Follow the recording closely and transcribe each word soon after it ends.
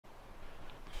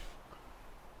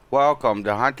Welcome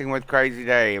to Hunting with Crazy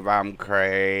Dave. I'm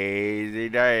Crazy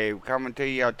Dave coming to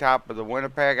you on top of the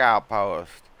Winnipeg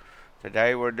Outpost.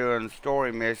 Today we're doing a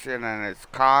story mission and it's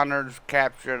Connor's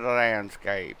Capture the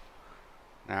Landscape.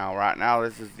 Now, right now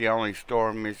this is the only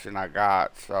story mission I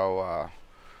got, so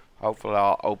hopefully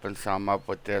I'll open some up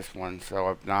with this one. So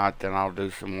if not, then I'll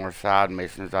do some more side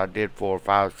missions. I did 4 or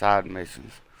 5 side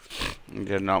missions and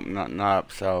didn't open nothing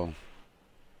up, so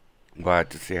I'm glad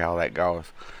to see how that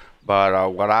goes. But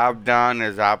what I've done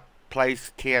is I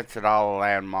placed tents at all the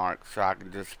landmarks so I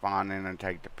can just spawn in and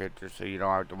take the picture so you don't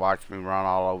have to watch me run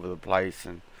all over the place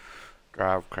and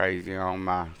drive crazy on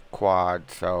my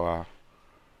quad. So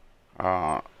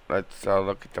let's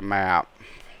look at the map.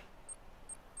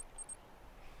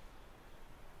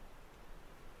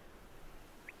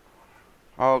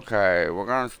 Okay, we're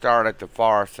going to start at the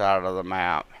far side of the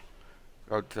map.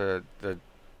 Go to the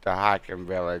hiking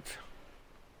village.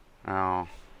 Now,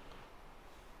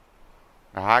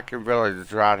 the hiking village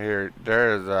is right here.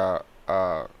 There is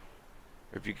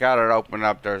if you got it open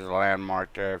up, there's a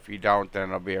landmark there. If you don't, then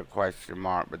it'll be a question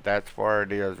mark. But that's where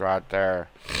it is right there.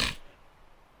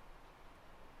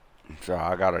 So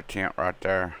I got a tent right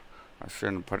there. I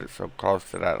shouldn't have put it so close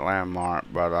to that landmark,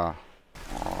 but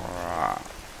alright.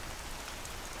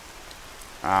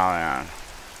 Now then.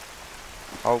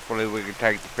 Hopefully we can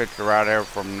take the picture right there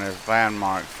from this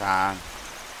landmark sign.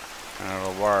 And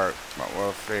it'll work, but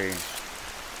we'll see.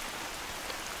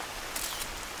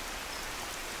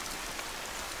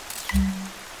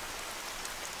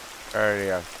 There it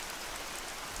is.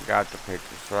 Got the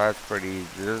picture, so that's pretty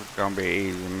easy. This is gonna be an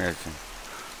easy mission.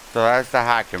 So that's the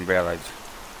hiking village.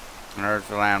 And there's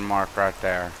the landmark right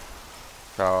there.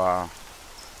 So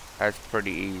that's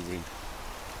pretty easy.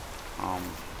 I'm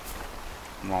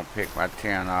gonna pick my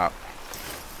tent up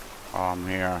while I'm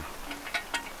here.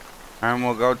 And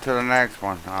we'll go to the next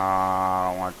one. I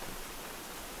don't want to.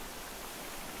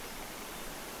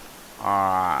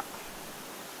 Alright.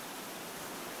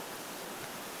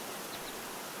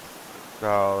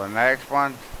 So the next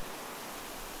one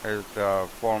is the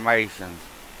formations.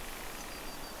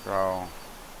 So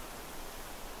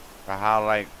the High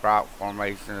Lake rock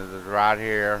formations is right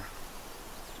here,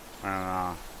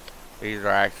 and these are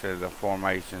actually the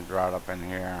formations right up in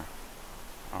here,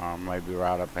 maybe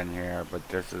right up in here. But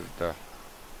this is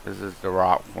the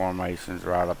rock formations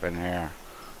right up in here.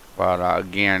 But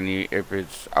again, if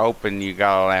it's open, you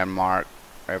got a landmark.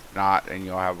 If not, then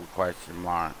you'll have a question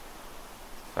mark.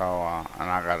 So, and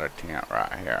I got a tent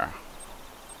right here.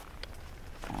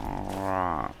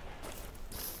 Alright.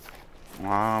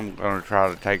 Well, I'm gonna try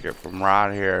to take it from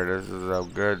right here. This is a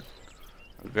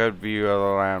good view of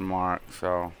the landmark,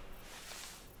 so,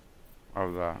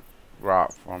 of the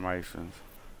rock formations.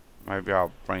 Maybe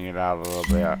I'll bring it out a little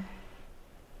bit.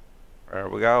 There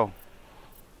we go.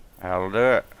 That'll do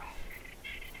it.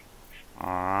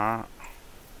 Alright.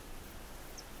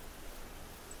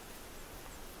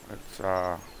 Let's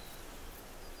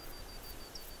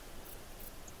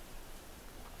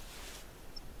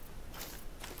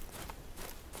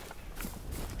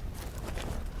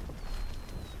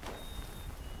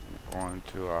going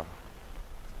to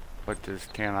put this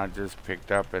tent I just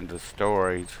picked up into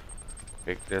storage.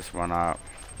 Pick this one up.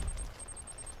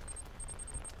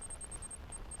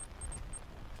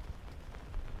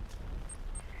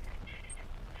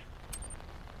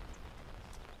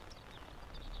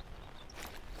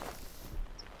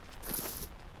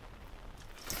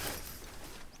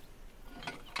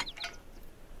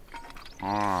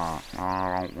 Alright,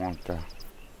 I don't want to.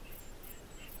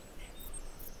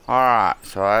 Alright,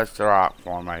 so that's the rock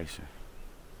formation.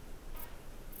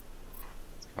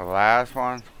 The last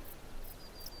one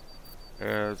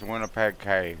is Winnipeg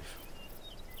Caves.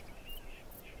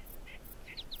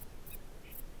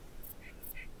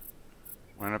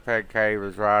 Winnipeg Cave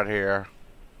is right here.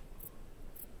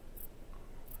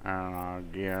 And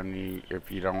again,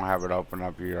 if you don't have it open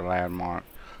up, your landmark.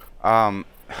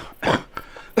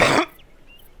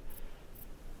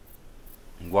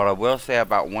 What I will say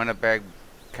about Winnipeg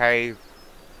Cave,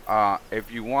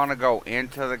 if you want to go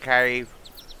into the cave,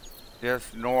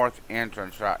 this north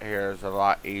entrance right here is a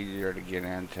lot easier to get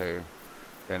into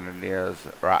than it is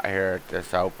right here at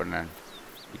this opening.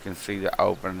 You can see the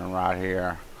opening right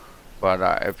here.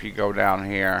 But if you go down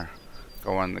here,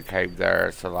 go in the cave there,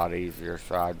 it's a lot easier.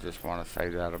 So I just want to say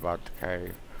that about the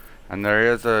cave. And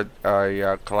there is a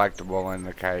collectible in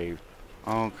the cave.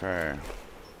 Okay.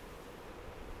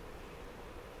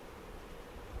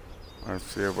 Let's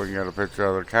see if we can get a picture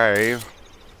of the cave.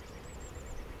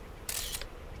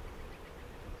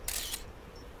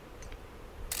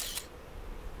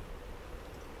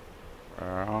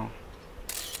 Well,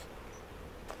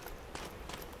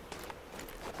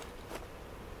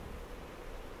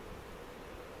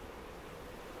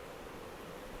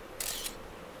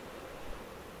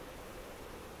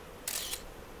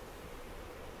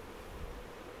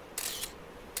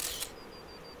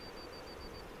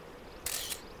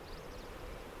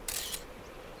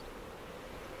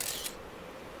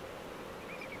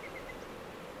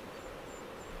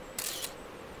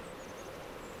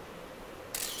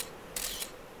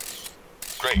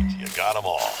 Great, you got them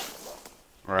all.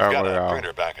 We've There got we a go.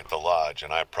 printer back at the lodge,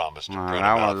 and I promised to print That them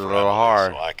out one's a for little Emily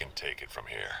hard. so I can take it from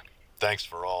here. Thanks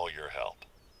for all your help.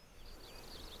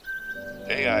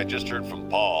 Hey, I just heard from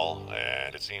Paul,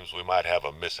 and it seems we might have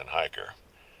a missing hiker.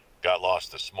 Got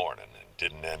lost this morning and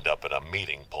didn't end up at a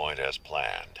meeting point as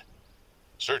planned.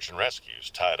 Search and rescue's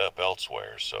tied up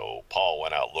elsewhere, so Paul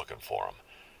went out looking for him.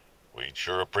 We'd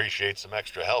sure appreciate some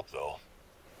extra help, though.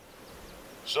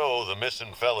 So, the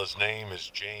missing fella's name is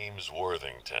James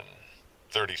Worthington,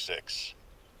 36.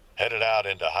 Headed out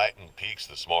into Highton Peaks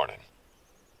this morning.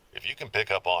 If you can pick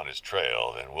up on his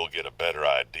trail, then we'll get a better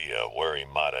idea of where he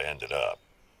might have ended up.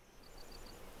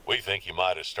 We think he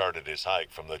might have started his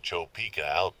hike from the Chopeka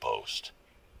outpost.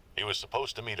 He was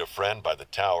supposed to meet a friend by the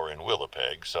tower in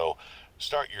Willowpeg, so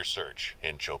start your search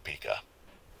in Chopeka.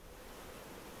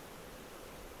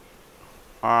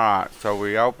 Alright, so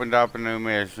we opened up a new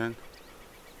mission.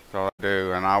 So I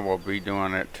do, and I will be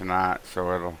doing it tonight,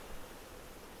 so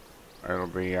it'll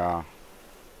be if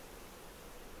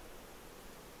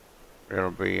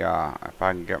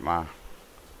I can get my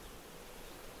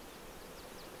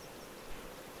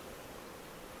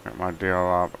deal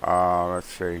up. Let's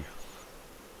see.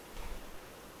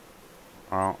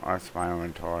 Oh, that's my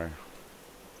inventory.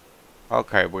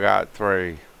 Okay, we got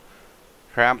 3.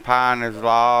 Trampine is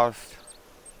lost.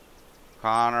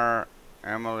 Connor,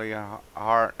 Emily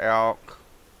Hart Elk,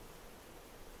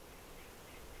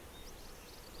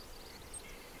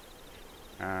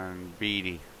 and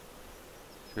Beatty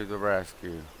to the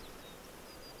rescue.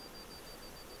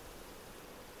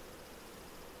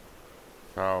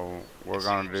 So we're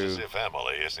gonna do. Seems as if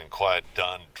Emily isn't quite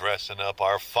done dressing up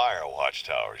our fire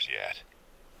watchtowers yet.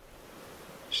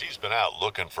 She's been out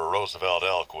looking for Roosevelt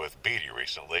elk with Beatty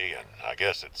recently, and I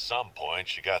guess at some point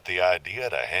she got the idea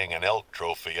to hang an elk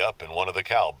trophy up in one of the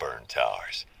Calburn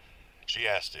towers. She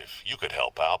asked if you could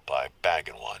help out by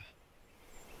bagging one.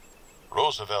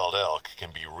 Roosevelt elk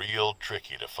can be real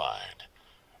tricky to find,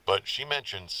 but she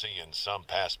mentioned seeing some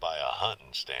pass by a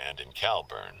hunting stand in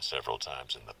Calburn several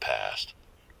times in the past.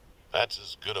 That's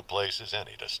as good a place as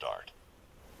any to start.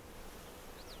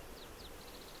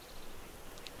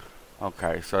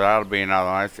 Okay, so that'll be another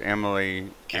one. That's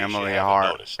Emily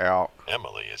Hart Elk.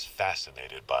 Emily is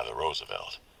fascinated by the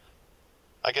Roosevelt.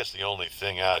 I guess the only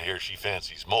thing out here she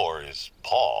fancies more is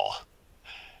Paul.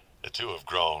 The two have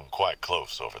grown quite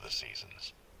close over the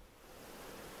seasons.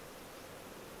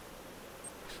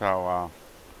 So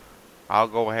I'll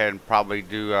go ahead and probably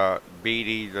do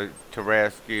Beatty to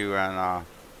rescue, and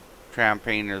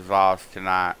Trampine is lost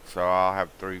tonight. So I'll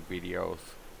have 3 videos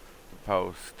to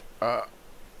post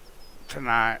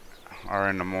tonight or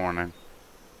in the morning.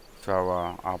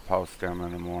 So I'll post them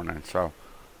in the morning. So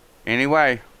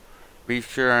anyway, be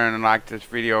sure and like this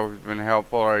video if it's been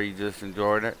helpful or you just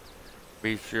enjoyed it.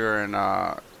 Be sure and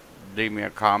leave me a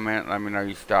comment. Let me know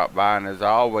you stopped by. And as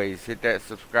always, hit that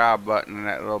subscribe button and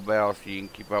that little bell so you can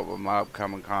keep up with my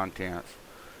upcoming contents.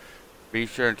 Be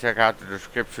sure and check out the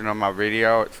description of my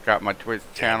video. It's got my Twitch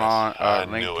channel on. I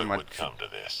knew it would come to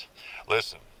this.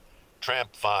 Listen.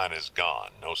 Tramp Fine is gone.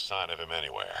 No sign of him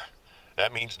anywhere.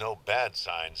 That means no bad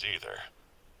signs either.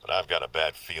 But I've got a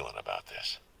bad feeling about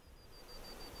this.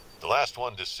 The last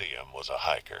one to see him was a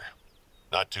hiker.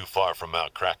 Not too far from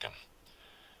Mount Kraken.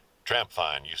 Tramp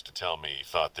Fine used to tell me he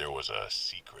thought there was a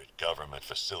secret government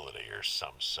facility or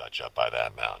some such up by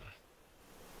that mountain.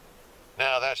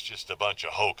 Now that's just a bunch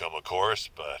of hokum, of course,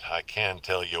 but I can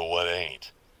tell you what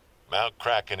ain't. Mount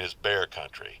Kraken is bear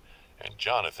country. And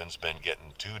Jonathan's been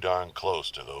getting too darn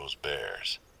close to those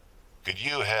bears. Could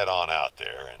you head on out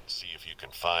there and see if you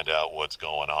can find out what's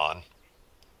going on?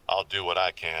 I'll do what I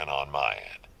can on my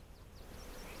end.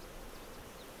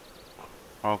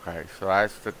 Okay, so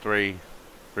that's the three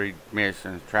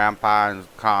missions: Trampine,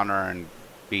 Connor, and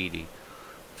Beatty.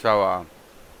 So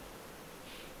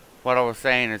what I was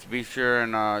saying is be sure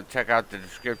and check out the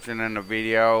description in the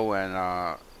video,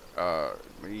 and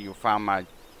you'll find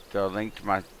the link to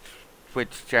my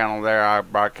Twitch channel there. I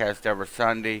broadcast every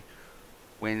Sunday,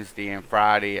 Wednesday, and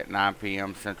Friday at 9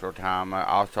 p.m. Central Time.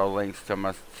 Also links to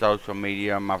my social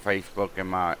media, my Facebook, and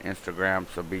my Instagram,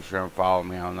 so be sure and follow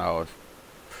me on those.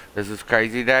 This is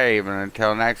Crazy Dave, and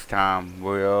until next time,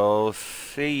 we'll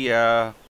see ya.